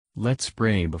Let's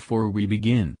pray before we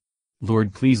begin.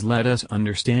 Lord, please let us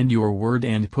understand your word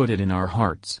and put it in our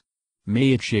hearts.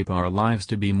 May it shape our lives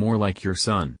to be more like your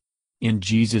Son. In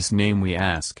Jesus' name we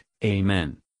ask,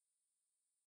 Amen.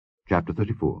 Chapter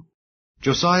 34.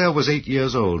 Josiah was 8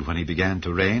 years old when he began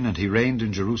to reign, and he reigned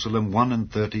in Jerusalem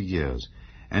 31 years.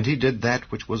 And he did that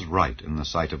which was right in the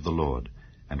sight of the Lord,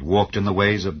 and walked in the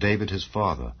ways of David his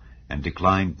father, and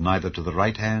declined neither to the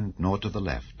right hand nor to the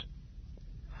left.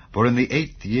 For in the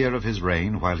 8th year of his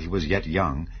reign, while he was yet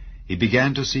young, he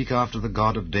began to seek after the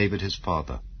God of David his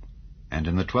father. And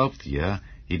in the 12th year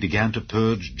he began to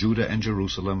purge Judah and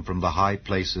Jerusalem from the high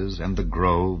places, and the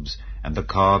groves, and the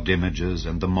carved images,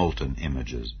 and the molten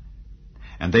images.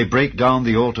 And they brake down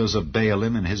the altars of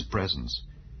Baalim in his presence,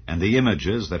 and the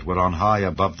images that were on high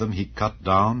above them he cut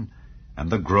down, and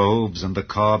the groves, and the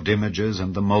carved images,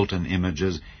 and the molten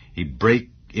images he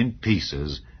brake in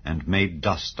pieces, and made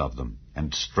dust of them,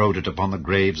 and strowed it upon the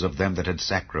graves of them that had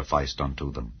sacrificed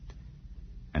unto them.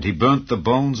 And he burnt the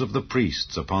bones of the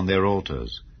priests upon their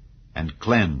altars, and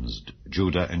cleansed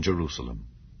Judah and Jerusalem.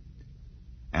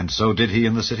 And so did he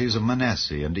in the cities of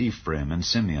Manasseh, and Ephraim, and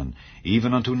Simeon,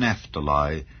 even unto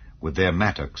Naphtali, with their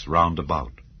mattocks round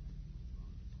about.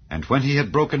 And when he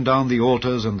had broken down the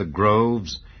altars and the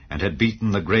groves, and had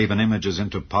beaten the graven images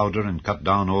into powder, and cut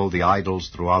down all the idols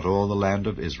throughout all the land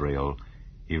of Israel,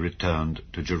 he returned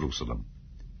to Jerusalem.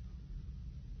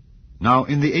 Now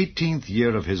in the 18th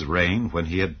year of his reign, when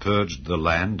he had purged the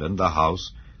land and the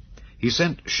house, he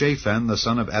sent Shaphan the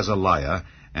son of Azaliah,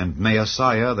 and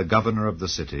Maaseiah the governor of the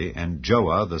city, and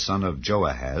Joah the son of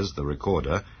Joahaz the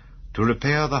recorder, to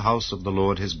repair the house of the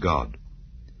Lord his God.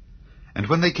 And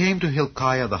when they came to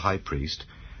Hilkiah the high priest,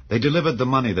 they delivered the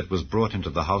money that was brought into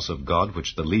the house of God,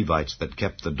 which the Levites that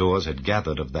kept the doors had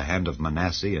gathered of the hand of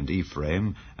Manasseh and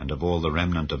Ephraim, and of all the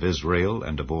remnant of Israel,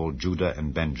 and of all Judah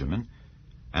and Benjamin,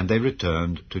 and they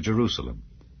returned to Jerusalem.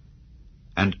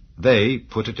 And they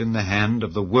put it in the hand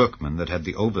of the workmen that had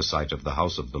the oversight of the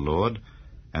house of the Lord,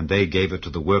 and they gave it to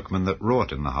the workmen that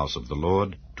wrought in the house of the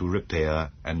Lord, to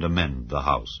repair and amend the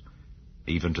house.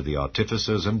 Even to the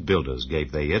artificers and builders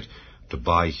gave they it, to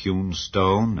buy hewn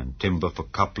stone and timber for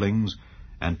couplings,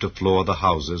 and to floor the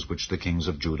houses which the kings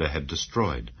of Judah had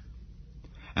destroyed.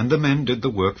 And the men did the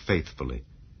work faithfully,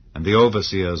 and the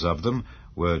overseers of them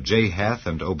were Jahath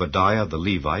and Obadiah the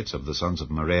Levites of the sons of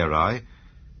Merari,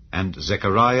 and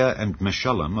Zechariah and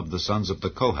Meshullam of the sons of the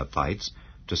Kohathites,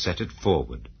 to set it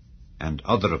forward, and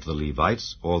other of the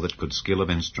Levites, all that could skill of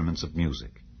instruments of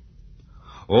music.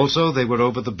 Also they were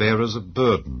over the bearers of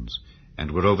burdens, and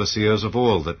were overseers of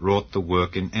all that wrought the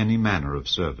work in any manner of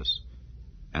service.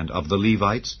 And of the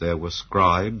Levites there were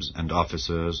scribes, and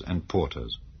officers, and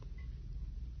porters.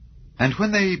 And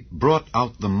when they brought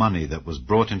out the money that was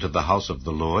brought into the house of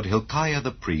the Lord, Hilkiah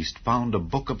the priest found a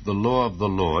book of the law of the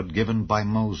Lord given by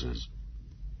Moses.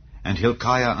 And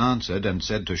Hilkiah answered and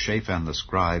said to Shaphan the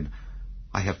scribe,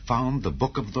 I have found the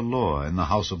book of the law in the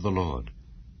house of the Lord.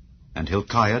 And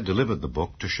Hilkiah delivered the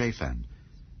book to Shaphan.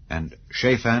 And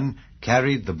Shaphan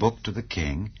carried the book to the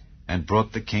king, and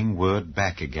brought the king word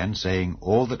back again, saying,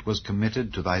 All that was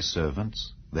committed to thy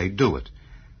servants, they do it.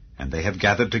 And they have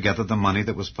gathered together the money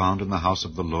that was found in the house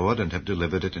of the Lord, and have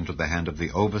delivered it into the hand of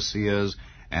the overseers,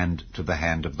 and to the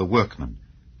hand of the workmen.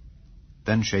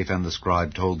 Then Shaphan the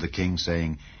scribe told the king,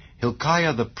 saying,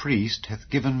 Hilkiah the priest hath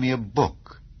given me a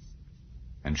book.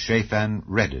 And Shaphan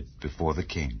read it before the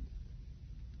king.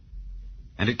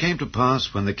 And it came to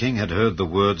pass, when the king had heard the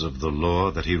words of the law,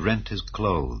 that he rent his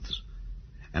clothes.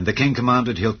 And the king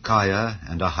commanded Hilkiah,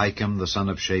 and Ahikam the son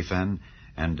of Shaphan,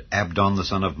 and Abdon the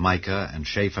son of Micah, and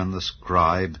Shaphan the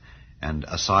scribe, and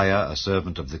Asaiah a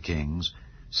servant of the king's,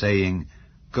 saying,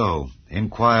 Go,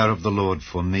 inquire of the Lord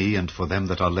for me, and for them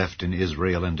that are left in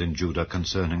Israel and in Judah,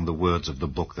 concerning the words of the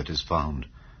book that is found.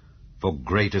 For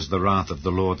great is the wrath of the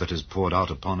Lord that is poured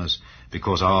out upon us,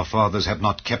 because our fathers have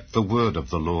not kept the word of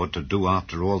the Lord, to do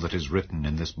after all that is written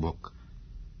in this book.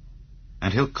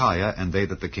 And Hilkiah and they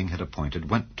that the king had appointed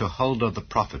went to Huldah the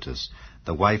prophetess,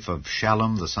 the wife of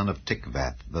Shallum the son of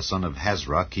Tikvath, the son of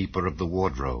Hazra, keeper of the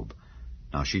wardrobe.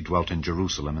 Now she dwelt in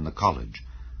Jerusalem in the college.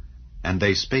 And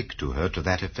they spake to her to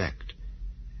that effect.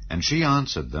 And she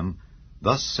answered them,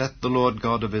 Thus saith the Lord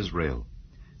God of Israel,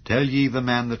 Tell ye the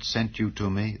man that sent you to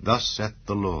me, Thus saith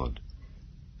the Lord,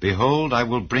 Behold, I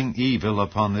will bring evil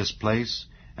upon this place,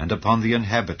 and upon the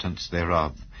inhabitants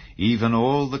thereof, even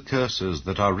all the curses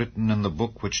that are written in the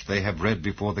book which they have read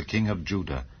before the king of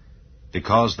Judah,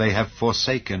 because they have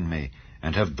forsaken me,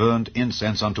 and have burned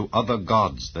incense unto other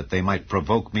gods, that they might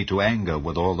provoke me to anger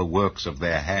with all the works of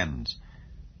their hands.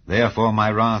 Therefore my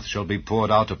wrath shall be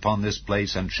poured out upon this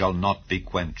place, and shall not be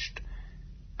quenched.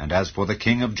 And as for the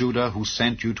king of Judah, who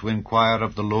sent you to inquire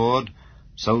of the Lord,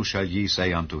 so shall ye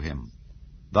say unto him,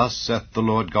 Thus saith the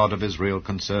Lord God of Israel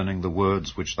concerning the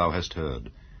words which thou hast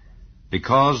heard.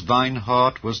 Because thine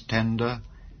heart was tender,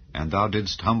 and thou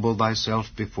didst humble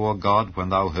thyself before God when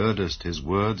thou heardest his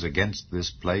words against this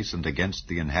place and against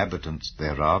the inhabitants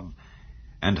thereof,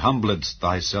 and humbledst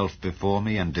thyself before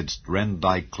me, and didst rend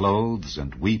thy clothes,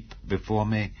 and weep before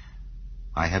me,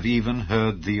 I have even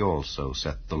heard thee also,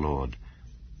 saith the Lord.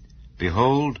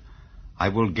 Behold, I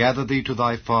will gather thee to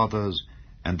thy fathers,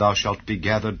 and thou shalt be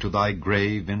gathered to thy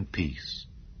grave in peace.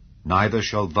 Neither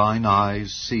shall thine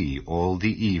eyes see all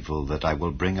the evil that I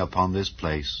will bring upon this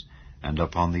place, and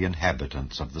upon the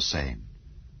inhabitants of the same.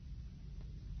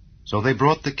 So they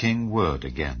brought the king word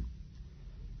again.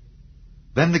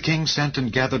 Then the king sent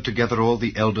and gathered together all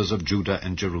the elders of Judah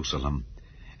and Jerusalem.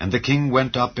 And the king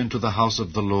went up into the house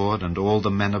of the Lord, and all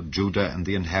the men of Judah and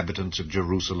the inhabitants of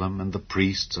Jerusalem, and the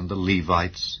priests and the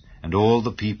Levites, and all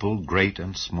the people, great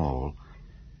and small.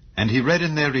 And he read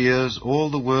in their ears all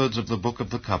the words of the book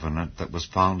of the covenant that was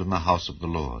found in the house of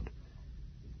the Lord.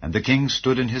 And the king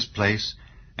stood in his place,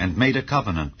 and made a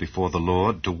covenant before the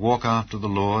Lord, to walk after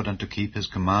the Lord, and to keep his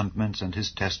commandments and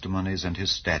his testimonies and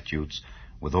his statutes,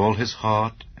 with all his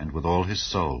heart and with all his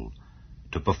soul,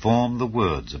 to perform the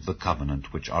words of the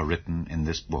covenant which are written in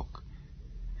this book.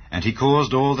 And he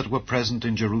caused all that were present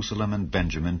in Jerusalem and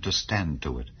Benjamin to stand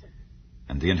to it.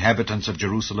 And the inhabitants of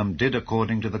Jerusalem did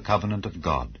according to the covenant of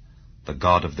God, the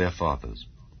God of their fathers.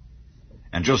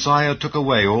 And Josiah took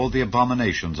away all the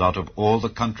abominations out of all the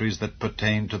countries that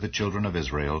pertained to the children of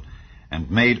Israel, and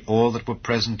made all that were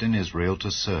present in Israel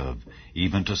to serve,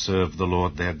 even to serve the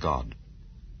Lord their God.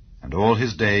 And all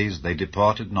his days they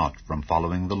departed not from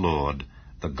following the Lord,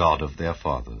 the God of their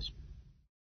fathers.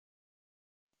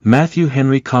 Matthew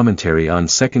Henry Commentary on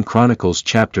 2 Chronicles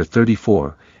chapter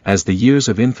 34. As the years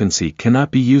of infancy cannot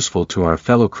be useful to our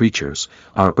fellow creatures,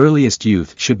 our earliest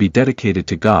youth should be dedicated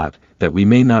to God, that we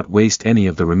may not waste any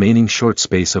of the remaining short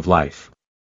space of life.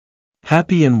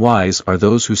 Happy and wise are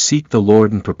those who seek the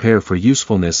Lord and prepare for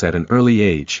usefulness at an early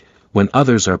age, when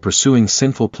others are pursuing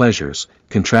sinful pleasures,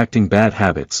 contracting bad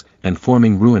habits, and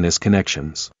forming ruinous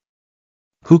connections.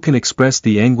 Who can express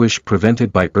the anguish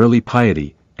prevented by early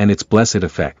piety, and its blessed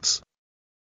effects?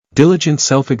 Diligent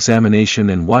self-examination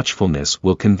and watchfulness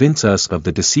will convince us of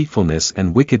the deceitfulness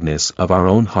and wickedness of our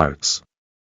own hearts,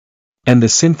 and the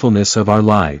sinfulness of our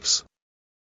lives.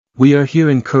 We are here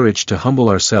encouraged to humble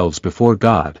ourselves before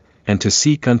God, and to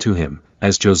seek unto him,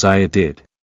 as Josiah did.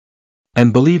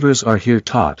 And believers are here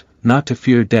taught, not to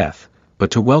fear death,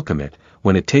 but to welcome it,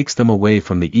 when it takes them away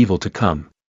from the evil to come.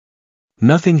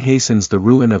 Nothing hastens the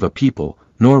ruin of a people,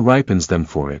 nor ripens them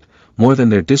for it, more than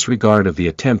their disregard of the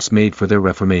attempts made for their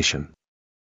reformation.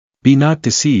 Be not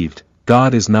deceived,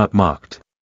 God is not mocked.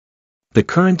 The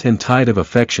current and tide of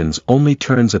affections only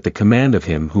turns at the command of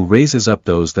him who raises up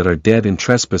those that are dead in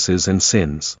trespasses and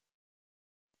sins.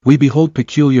 We behold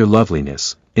peculiar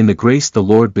loveliness, in the grace the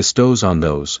Lord bestows on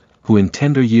those, who in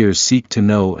tender years seek to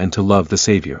know and to love the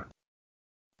Savior.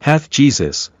 Hath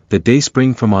Jesus, the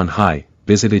dayspring from on high,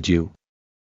 visited you?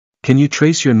 Can you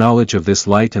trace your knowledge of this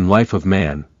light and life of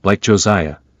man, like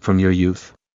Josiah, from your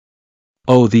youth?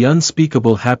 Oh, the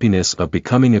unspeakable happiness of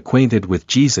becoming acquainted with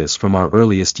Jesus from our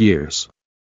earliest years.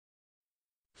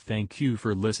 Thank you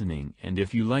for listening, and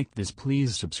if you liked this,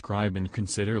 please subscribe and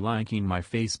consider liking my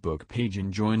Facebook page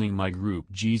and joining my group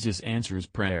Jesus Answers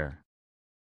Prayer.